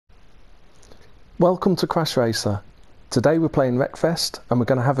Welcome to CrashRacer. Today we're playing Wreckfest and we're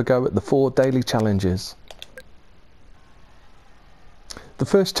going to have a go at the 4 daily challenges. The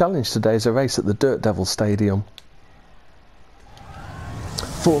first challenge today is a race at the Dirt Devil Stadium.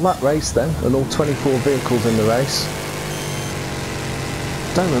 For that race then, and all 24 vehicles in the race.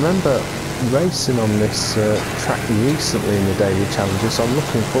 Don't remember racing on this track recently in the daily challenges, so I'm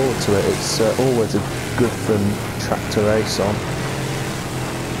looking forward to it. It's always a good fun track to race on.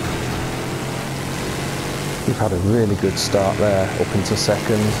 We've had a really good start there, up into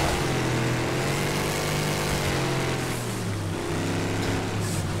second.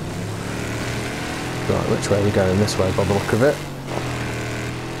 Right, which way are we going? This way by the look of it.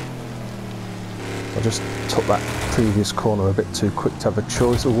 I just took that previous corner a bit too quick to have a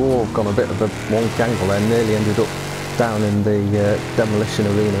choice. Oh, I've gone a bit of a wonk angle there, nearly ended up down in the demolition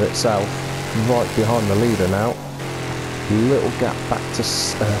arena itself. Right behind the leader now. Little gap back to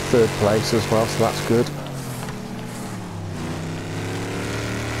third place as well, so that's good.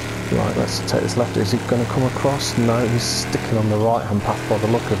 Right, let's take this left. Is he going to come across? No, he's sticking on the right hand path by the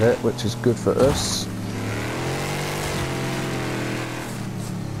look of it, which is good for us.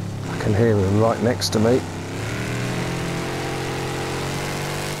 I can hear him right next to me.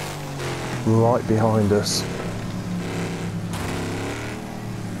 Right behind us.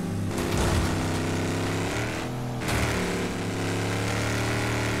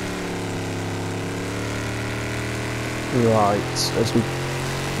 Right, as we...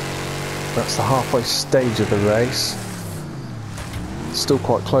 That's the halfway stage of the race. Still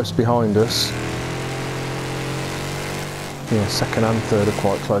quite close behind us. Yeah, second and third are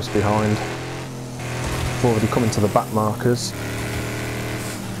quite close behind. We've already come into the back markers.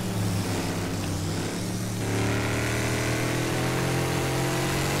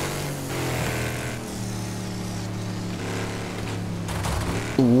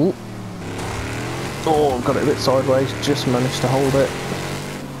 Ooh. Oh, got it a bit sideways, just managed to hold it.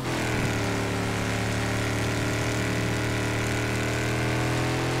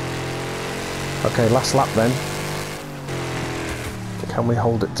 Okay, last lap then. Can we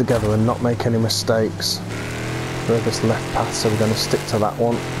hold it together and not make any mistakes? Furthest left path, so we're going to stick to that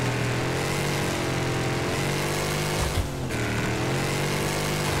one.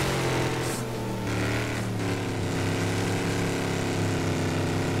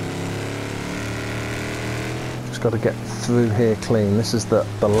 Just got to get through here clean. This is the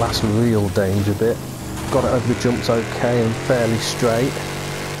last real danger bit. Got it over the jumps okay and fairly straight.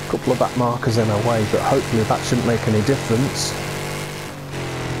 Couple of back markers in our way, but hopefully that shouldn't make any difference.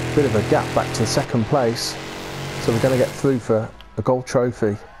 Bit of a gap back to the second place, so we're going to get through for a gold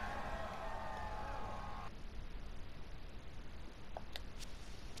trophy.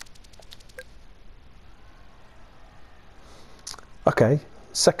 Okay,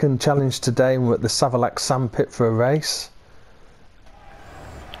 second challenge today, and we're at the Savalac Sandpit for a race.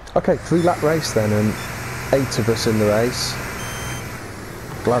 Okay, 3-lap race then, and 8 of us in the race.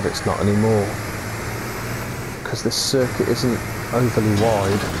 Glad it's not anymore, because this circuit isn't overly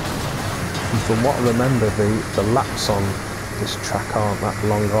wide, and from what I remember the laps on this track aren't that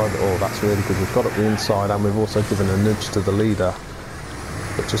long either. Oh, that's really good. We've got up the inside and we've also given a nudge to the leader,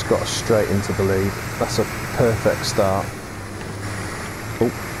 which has got us straight into the lead. That's a perfect start.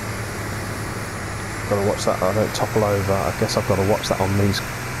 Oh, got to watch that I don't topple over. I guess I've got to watch that on these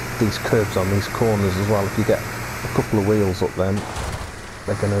curbs, on these corners as well. If you get a couple of wheels up then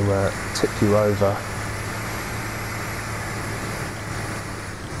they're going to tip you over.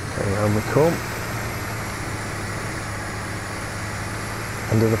 Okay, round we come.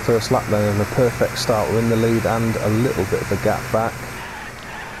 End of the first lap then, and a perfect start. We're in the lead and a little bit of a gap back.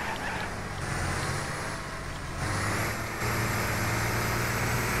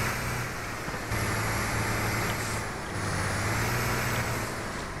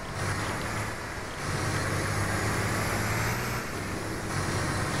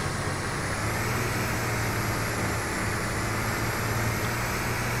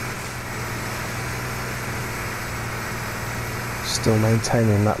 Still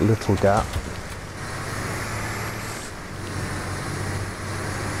maintaining that little gap.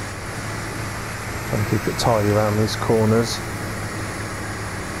 Trying to keep it tidy around these corners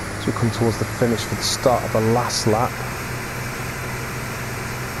as we come towards the finish for the start of the last lap.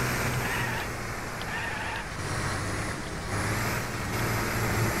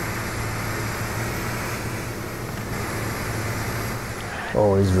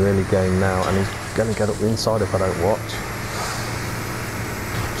 Oh, he's really going now, and he's going to get up the inside if I don't watch.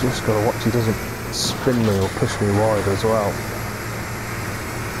 Just got to watch he doesn't spin me or push me wide as well.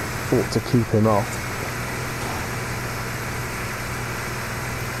 Fought to keep him off.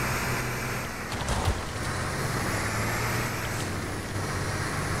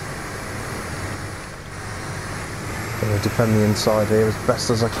 to defend the inside here as best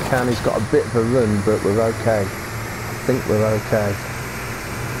as I can. He's got a bit of a run, but we're okay. I think we're okay.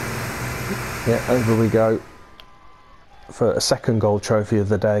 Yeah, over we go for a second gold trophy of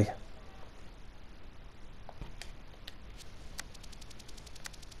the day.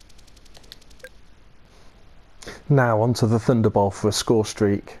 Now onto the Thunderball for a score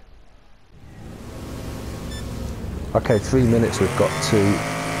streak. Okay, 3 minutes we've got to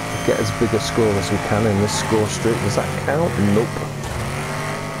get as big a score as we can in this score streak. Does that count? Nope.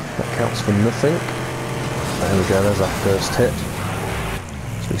 That counts for nothing. There we go, there's our first hit.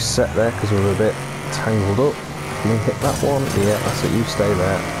 So we set there because we were a bit tangled up. Can we hit that one? Yeah, that's it, you stay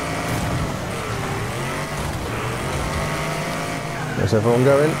there. There's everyone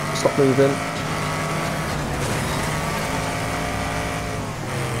going. Stop moving.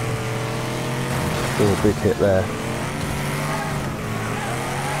 Oh, big hit there.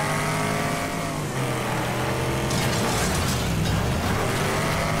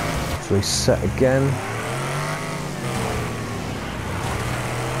 So reset again.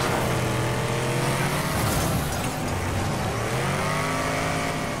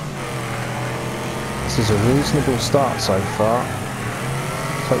 This is a reasonable start so far.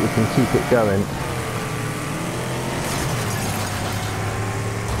 Let's hope we can keep it going.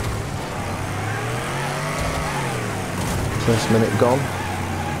 First minute gone.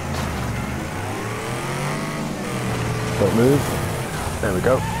 Don't move. There we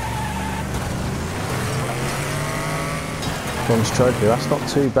go. Bronze trophy, that's not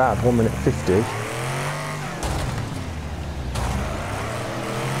too bad. 1 minute 50.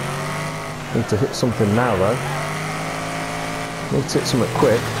 Need to hit something now though. Need to hit something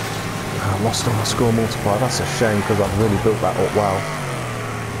quick. I lost on my score multiplier. That's a shame because I've really built that up well.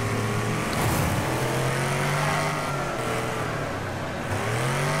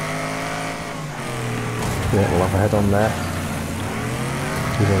 Yeah, we'll have a head on there.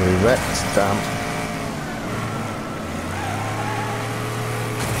 He's already wrecked, damn.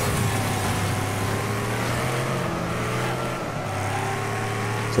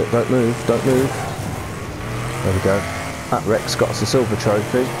 So don't move, don't move. There we go. That wreck's got us a silver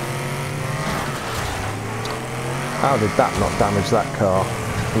trophy. How did that not damage that car?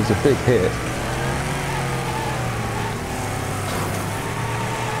 It was a big hit.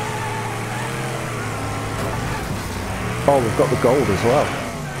 Oh, we've got the gold as well.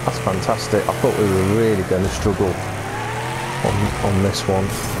 That's fantastic. I thought we were really going to struggle on this one,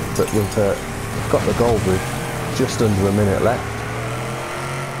 but we've got the gold with just under a minute left.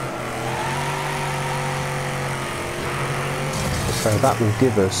 So that will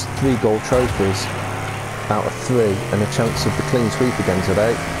give us 3 gold trophies out of 3 and a chance of the clean sweep again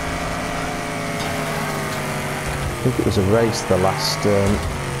today. I think it was a race the last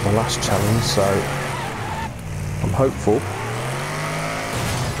challenge, so I'm hopeful.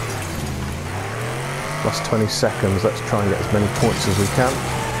 Last 20 seconds, let's try and get as many points as we can.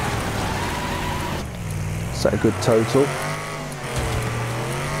 Set a good total.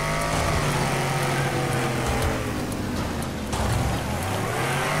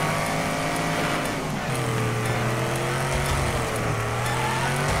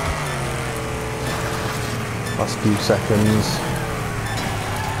 Last few seconds.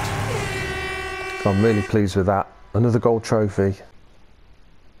 I'm really pleased with that. Another gold trophy.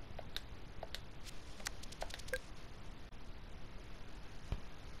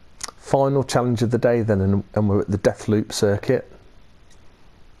 Final challenge of the day then, and we're at the Death Loop circuit.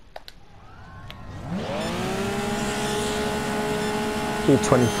 All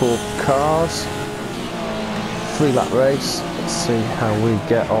 24 cars. 3-lap race. Let's see how we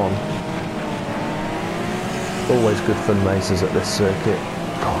get on. Always good fun races at this circuit.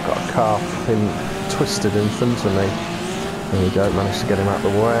 Oh, I've got a car flipping twisted in front of me. There we go, managed to get him out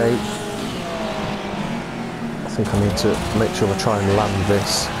of the way. I think I need to make sure I try and land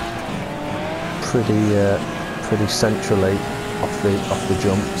this pretty centrally off the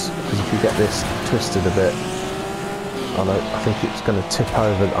jumps, because if you get this twisted a bit, I think it's going to tip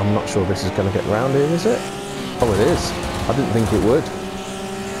over. I'm not sure this is going to get round here, is it? Oh, it is. I didn't think it would.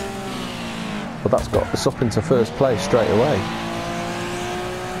 But that's got us up into first place straight away.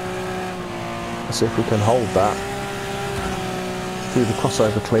 Let's see if we can hold that through the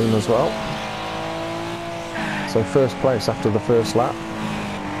crossover clean as well. So first place after the first lap.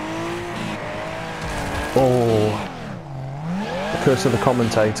 Oh, the curse of the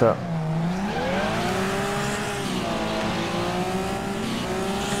commentator.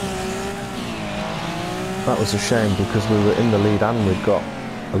 That was a shame because we were in the lead and we'd got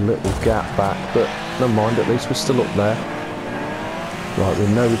a little gap back, but never mind, at least we're still up there. Right, we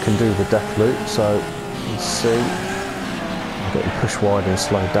know we can do the death loop, so let's see. getting pushed wide and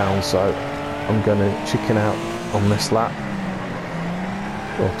slowed down, so I'm going to chicken out on this lap.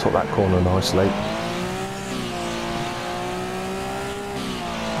 Oh, took that corner nicely.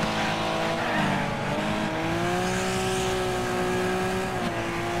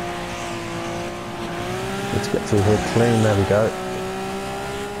 Need to get through here clean, there we go.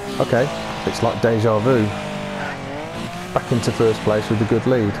 Okay, it's like deja vu. Back into first place with a good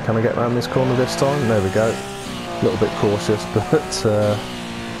lead. Can I get around this corner this time? There we go. A little bit cautious, but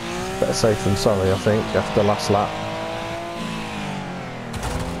better safe than sorry, I think, after the last lap.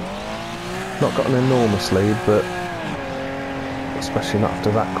 Not got an enormous lead, but especially not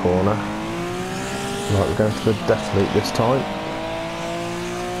after that corner. Right, we're going for the death loop this time.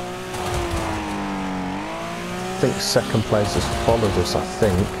 I think second place has followed us, I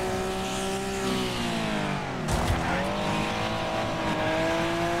think.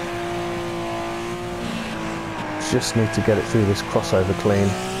 Just need to get it through this crossover clean.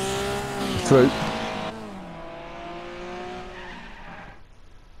 Through.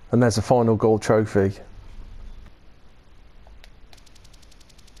 And there's a final gold trophy.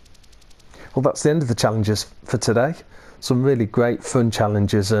 Well, that's the end of the challenges for today. Some really great fun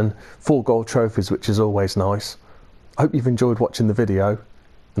challenges and 4 gold trophies, which is always nice. I hope you've enjoyed watching the video,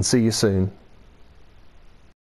 and see you soon.